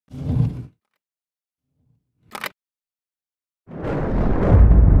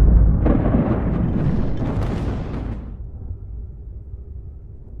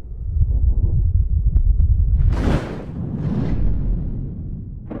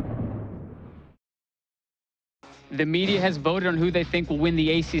The media has voted on who they think will win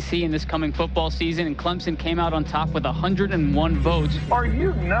the ACC in this coming football season, and Clemson came out on top with 101 votes. Are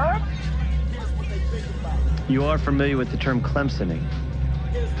you nuts? You are familiar with the term Clemsoning,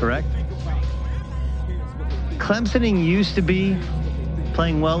 correct? Clemsoning used to be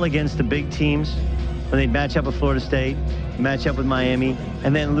playing well against the big teams when they'd match up with Florida State, match up with Miami,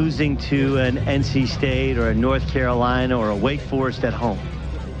 and then losing to an NC State or a North Carolina or a Wake Forest at home.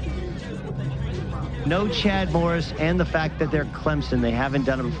 No Chad Morris and the fact that they're Clemson, they haven't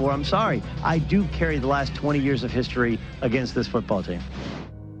done it before. I'm sorry. I do carry the last 20 years of history against this football team.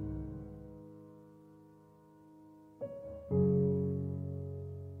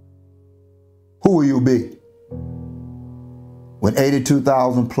 Who will you be when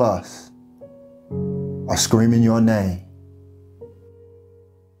 82,000 plus are screaming your name?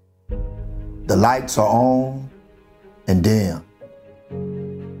 The lights are on and dim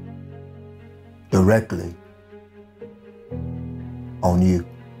directly on you.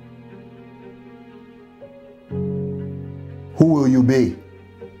 Who will you be?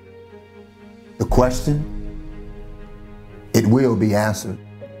 The question, it will be answered.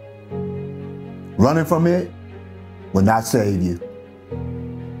 Running from it will not save you.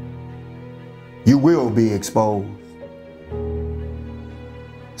 You will be exposed.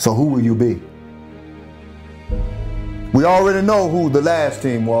 So who will you be? We already know who the last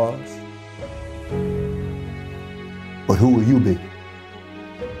team was. But who will you be?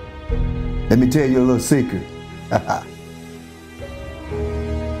 Let me tell you a little secret.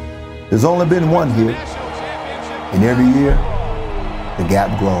 There's only been one here, and every year, the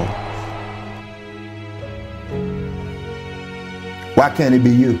gap grows. Why can't it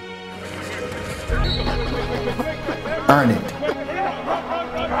be you? Earn it.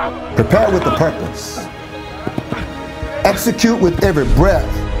 Prepare with a purpose. Execute with every breath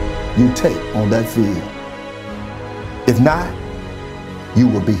you take on that field. If not, you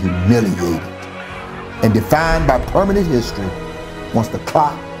will be humiliated and defined by permanent history once the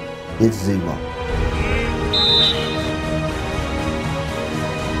clock hits zero.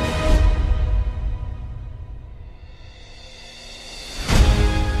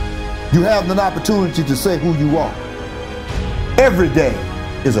 You have an opportunity to say who you are. Every day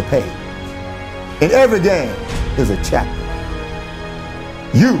is a page, and every game is a chapter.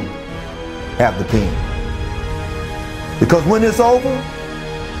 You have the pen. Because when it's over,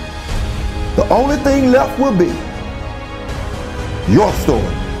 the only thing left will be your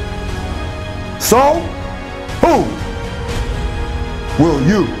story. So, who will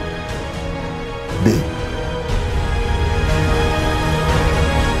you be?